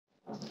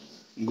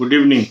Good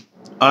evening.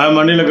 I am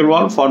Anil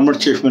Agarwal, former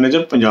Chief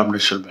Manager, Punjab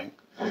National Bank.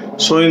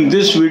 So in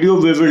this video,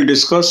 we will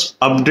discuss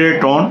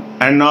update on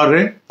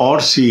NRA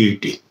or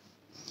CET.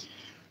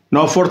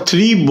 Now for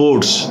three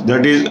boards,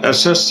 that is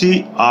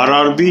SSC,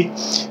 RRB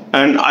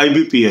and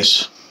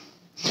IBPS,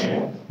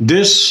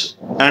 this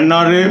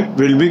NRA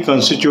will be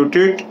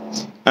constituted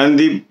and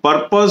the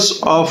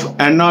purpose of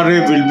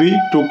NRA will be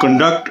to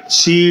conduct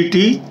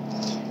CET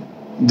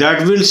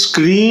that will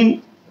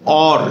screen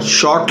or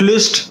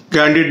shortlist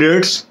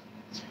candidates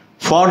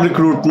for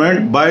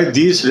recruitment by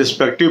these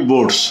respective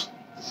boards.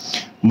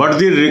 But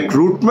the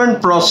recruitment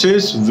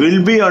process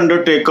will be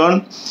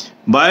undertaken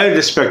by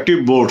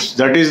respective boards.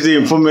 That is the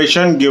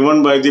information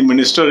given by the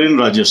Minister in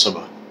Rajya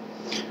Sabha.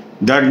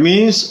 That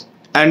means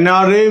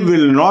NRA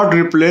will not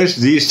replace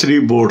these three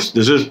boards.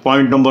 This is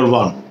point number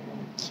one.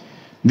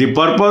 The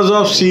purpose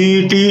of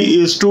CET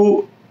is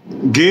to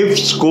give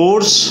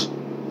scores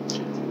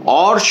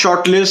or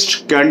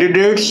shortlist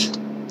candidates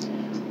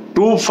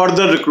to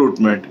further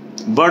recruitment.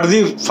 But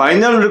the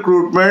final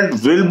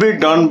recruitment will be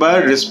done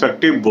by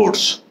respective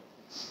boards.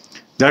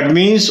 That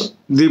means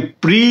the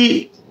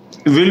pre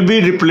will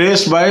be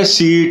replaced by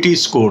CET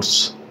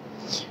scores.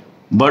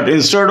 But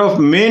instead of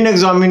main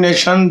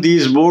examination,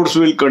 these boards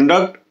will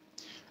conduct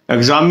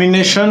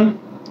examination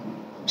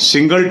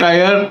single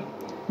tier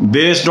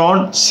based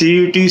on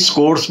CET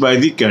scores by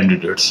the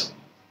candidates.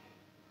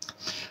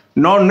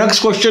 Now next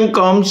question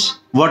comes,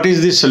 what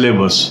is the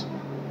syllabus?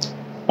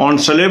 On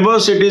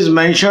syllabus, it is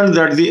mentioned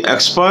that the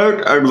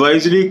expert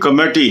advisory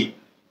committee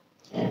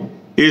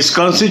is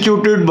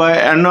constituted by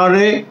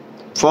NRA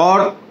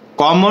for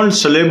common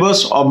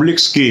syllabus /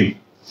 scheme.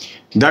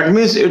 That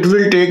means it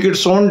will take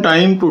its own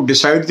time to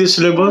decide the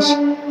syllabus.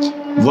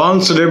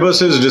 Once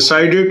syllabus is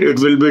decided, it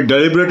will be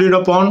deliberated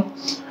upon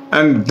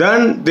and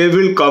then they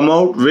will come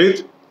out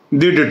with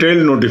the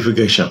detailed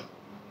notification.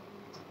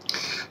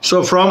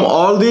 So from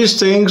all these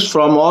things,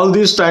 from all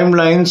these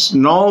timelines,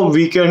 now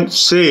we can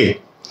say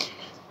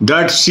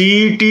that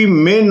CET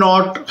may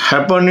not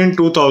happen in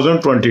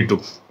 2022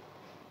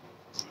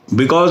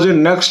 because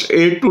in next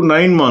 8 to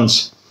 9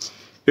 months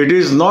it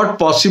is not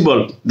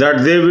possible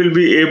that they will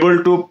be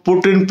able to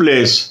put in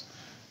place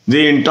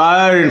the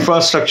entire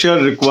infrastructure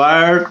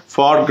required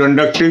for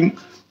conducting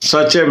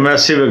such a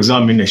massive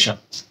examination.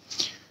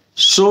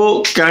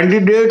 So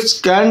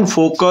candidates can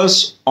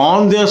focus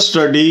on their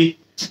study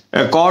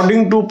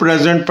according to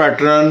present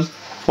pattern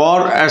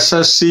for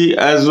SSC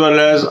as well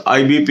as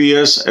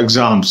IBPS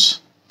exams.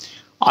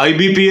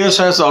 IBPS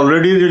has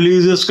already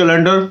released its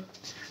calendar.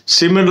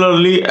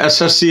 Similarly,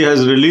 SSC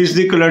has released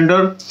the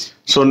calendar.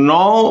 So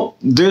now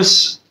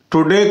this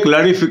today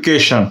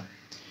clarification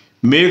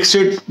makes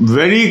it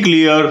very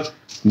clear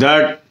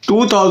that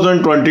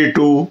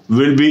 2022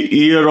 will be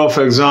year of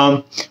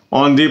exam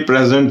on the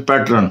present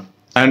pattern.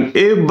 And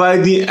if by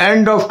the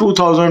end of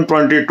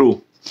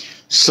 2022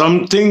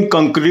 something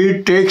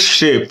concrete takes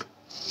shape,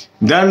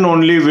 then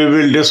only we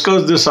will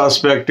discuss this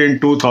aspect in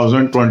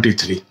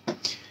 2023.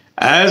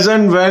 As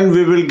and when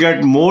we will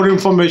get more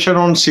information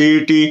on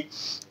CET, we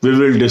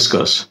will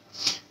discuss.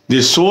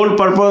 The sole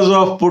purpose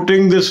of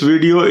putting this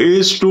video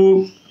is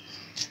to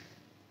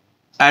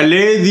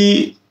allay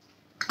the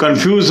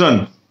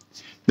confusion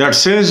that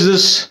since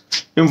this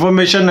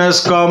information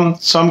has come,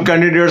 some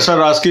candidates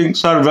are asking,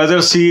 sir,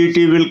 whether CET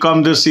will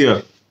come this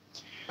year.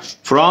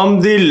 From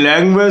the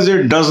language,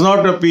 it does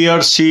not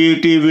appear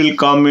CET will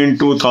come in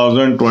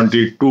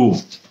 2022.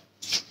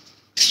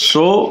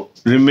 So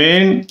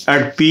remain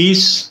at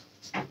peace.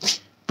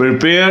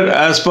 Prepare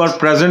as per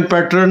present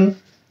pattern.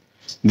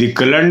 The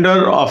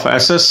calendar of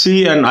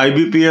SSC and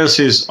IBPS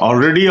is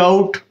already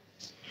out.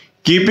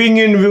 Keeping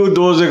in view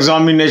those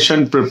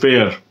examination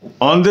prepare.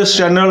 On this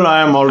channel,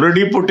 I am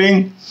already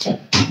putting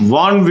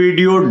one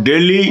video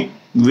daily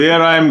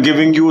where I am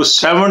giving you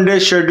 7-day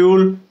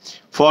schedule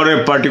for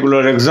a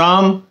particular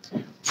exam.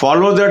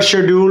 Follow that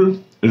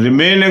schedule.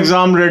 Remain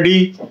exam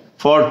ready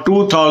for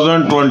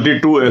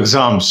 2022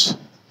 exams.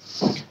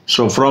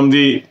 So from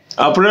the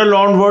April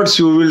onwards,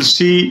 you will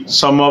see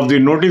some of the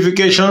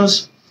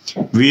notifications.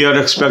 We are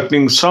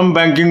expecting some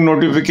banking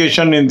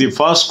notification in the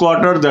first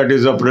quarter, that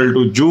is April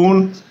to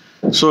June.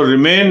 So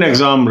remain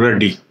exam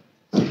ready.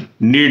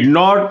 Need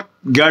not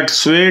get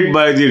swayed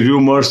by the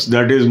rumors.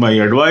 That is my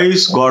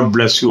advice. God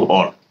bless you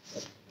all.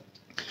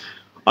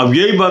 अब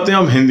यही बातें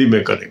हम हिंदी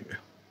में करेंगे.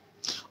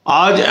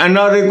 आज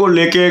NRA को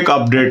लेके एक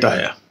अपडेट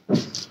आया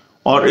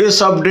और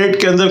इस अपडेट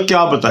के अंदर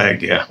क्या बताया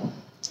गया.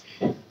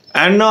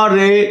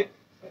 NRA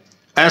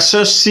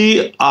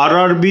SSC,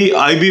 RRB,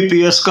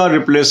 IBPS का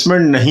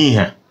रिप्लेसमेंट नहीं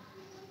है.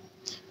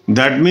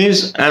 That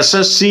means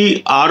SSC,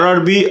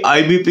 RRB,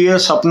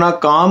 IBPS अपना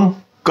काम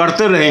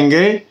करते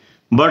रहेंगे,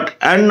 बट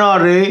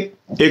NRA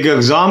एक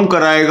एग्जाम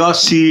कराएगा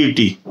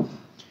CET,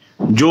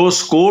 जो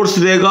स्कोर्स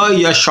देगा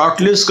या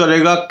शॉर्टलिस्ट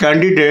करेगा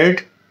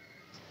कैंडिडेट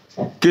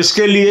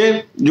किसके लिए,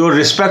 जो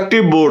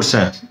रिस्पेक्टिव बोर्ड्स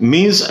हैं,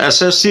 मीन्स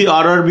SSC,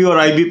 RRB और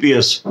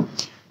IBPS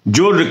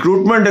जो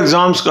रिक्रूटमेंट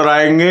एग्जाम्स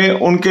कराएंगे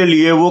उनके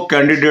लिए वो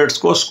कैंडिडेट्स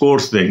को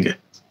स्कोर्स देंगे.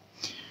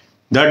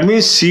 That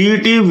means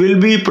CET will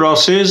be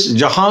process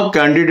जहां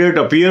कैंडिडेट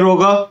अपीयर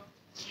होगा,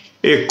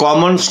 एक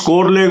कॉमन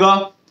स्कोर लेगा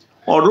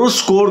और उस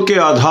स्कोर के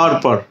आधार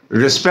पर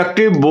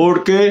रिस्पेक्टिव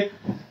बोर्ड के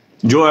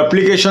जो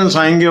एप्लीकेशंस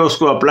आएंगे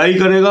उसको अप्लाई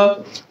करेगा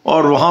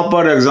और वहां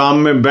पर एग्जाम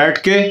में बैठ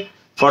के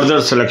फर्दर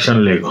सिलेक्शन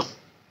लेगा।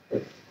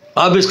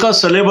 अब इसका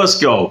सिलेबस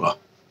क्या होगा,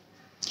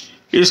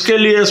 इसके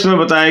लिए इसमें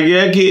बताया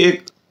गया है कि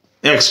एक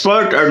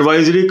एक्सपर्ट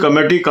एडवाइजरी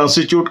कमेटी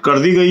कंस्टिट्यूट कर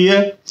दी गई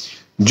है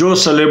जो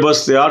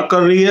सिलेबस तैयार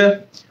कर रही है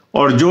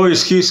और जो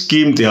इसकी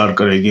स्कीम तैयार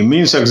करेगी,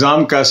 मींस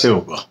एग्जाम कैसे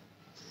होगा।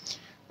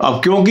 अब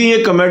क्योंकि ये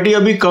कमेटी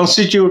अभी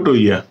कंस्टिट्यूट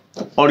हुई है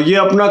और ये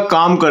अपना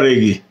काम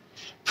करेगी,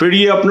 फिर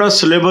ये अपना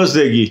सिलेबस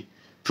देगी,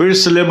 फिर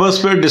सिलेबस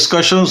पे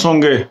डिस्कशंस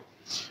होंगे,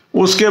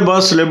 उसके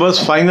बाद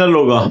सिलेबस फाइनल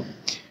होगा,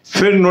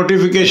 फिर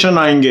नोटिफिकेशन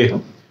आएंगे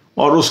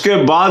और उसके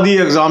बाद ही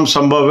एग्ज़ाम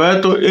संभव है।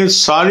 तो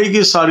इस सारी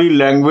की सारी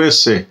लैंग्वेज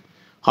से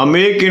हम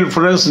एक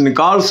इन्फ्रेंस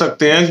निकाल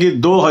सकते हैं कि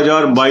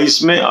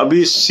 2022 में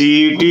अभी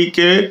सीईटी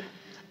के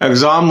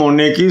एग्ज़ाम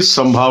होने की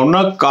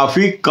संभावना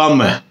काफ़ी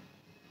कम है।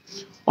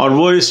 और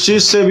वो इस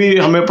चीज़ से भी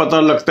हमें पता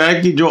लगता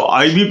है कि जो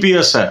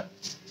आईबीपीएस है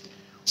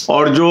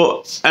और जो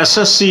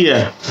एसएससी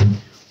है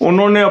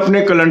उन्होंने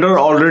अपने कैलेंडर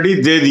ऑलरेडी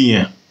दे दिए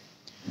हैं।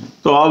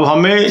 तो अब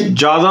हमें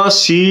ज़्यादा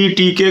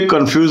सीईटी के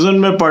कंफ्यूजन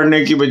में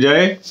पड़ने की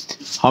बजाय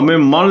हमें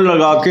मन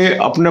लगा के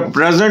अपने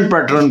प्रेजेंट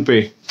पैटर्न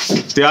पे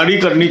तैयारी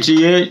करनी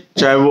चाहिए,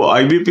 चाहे वो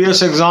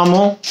आईबीपीएस एग्ज़ाम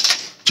हो,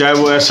 चाहे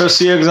वो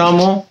एसएससी एग्ज़ाम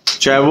हो,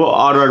 चाहे वो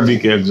आरआरबी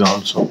के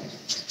एग्ज़ाम्स हो।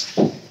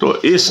 तो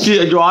इसकी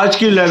जो आज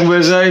की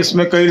लैंग्वेज है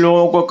इसमें कई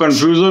लोगों को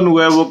कंफ्यूजन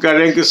हुआ है, वो कह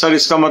रहे हैं कि सर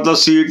इसका मतलब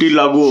सीईटी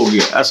लागू हो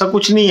गया। ऐसा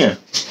कुछ नहीं है,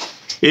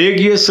 एक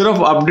ये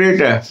सिर्फ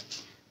अपडेट है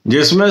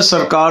जिसमें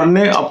सरकार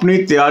ने अपनी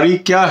तैयारी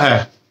क्या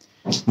है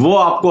वो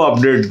आपको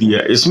अपडेट दिया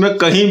है। इसमें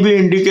कहीं भी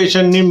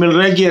इंडिकेशन नहीं मिल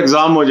रहा है कि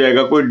एग्जाम हो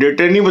जाएगा, कोई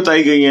डेटें नहीं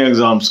बताई गई हैं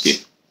एग्जाम्स की।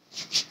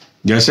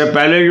 जैसे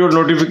पहले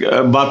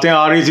जो बातें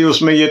आ रही थी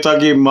उसमें यह था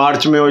कि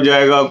मार्च में हो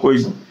जाएगा,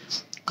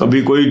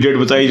 कभी कोई डेट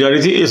बताई जा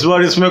रही थी। इस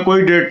बार इसमें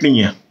कोई डेट नहीं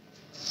है।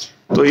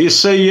 तो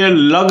इससे ये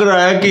लग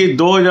रहा है कि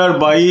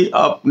 2022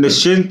 आप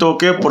निश्चिंत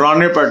होकर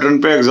पुराने पैटर्न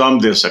पे एग्जाम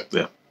दे सकते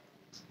हैं।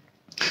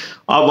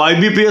 अब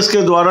आईबीपीएस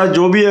के द्वारा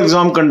जो भी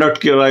एग्जाम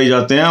कंडक्ट कराए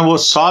जाते हैं वो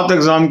 7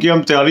 एग्जाम की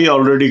हम तैयारी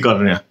ऑलरेडी कर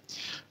रहे हैं।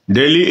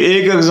 डेली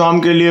एक एग्जाम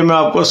के लिए मैं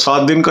आपको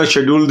 7 दिन का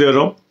शेड्यूल दे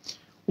रहा हूँ,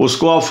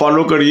 उसको आप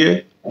फॉलो करिए,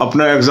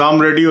 अपना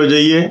एग्जाम रेडी हो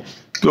जाइए,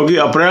 क्योंकि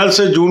अप्रैल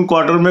से जून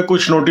क्वार्टर में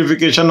कुछ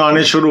नोटिफिकेशन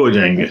आने शुरू हो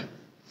जाएंगे।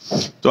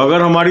 तो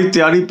अगर हमारी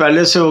तैयारी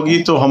पहले से होगी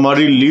तो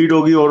हमारी लीड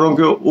होगी औरों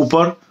के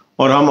ऊपर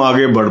और हम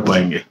आगे बढ़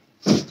पाएंगे।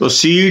 तो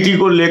सीईटी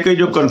को लेके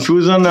जो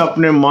कंफ्यूजन है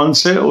अपने मन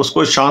से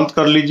उसको शांत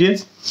कर लीजिए।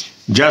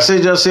 जैसे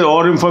जैसे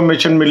और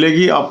इन्फॉर्मेशन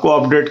मिलेगी आपको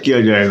अपडेट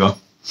किया जाएगा।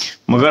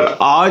 मगर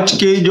आज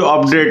की जो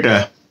अपडेट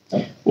है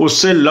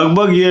उससे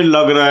लगभग ये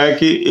लग रहा है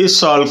कि इस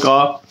साल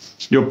का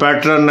जो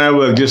पैटर्न है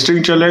वो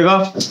एग्जिस्टिंग चलेगा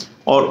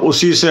और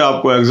उसी से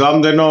आपको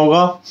एग्ज़ाम देना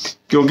होगा,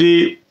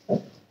 क्योंकि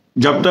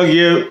जब तक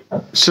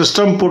ये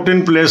सिस्टम पुट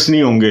इन प्लेस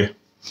नहीं होंगे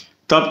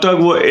तब तक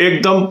वो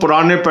एकदम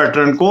पुराने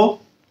पैटर्न को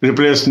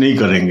रिप्लेस नहीं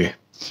करेंगे।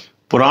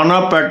 पुराना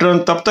पैटर्न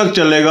तब तक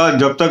चलेगा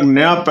जब तक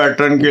नया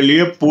पैटर्न के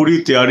लिए पूरी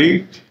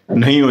तैयारी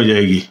नहीं हो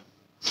जाएगी।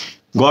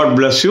 God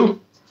bless you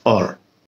all.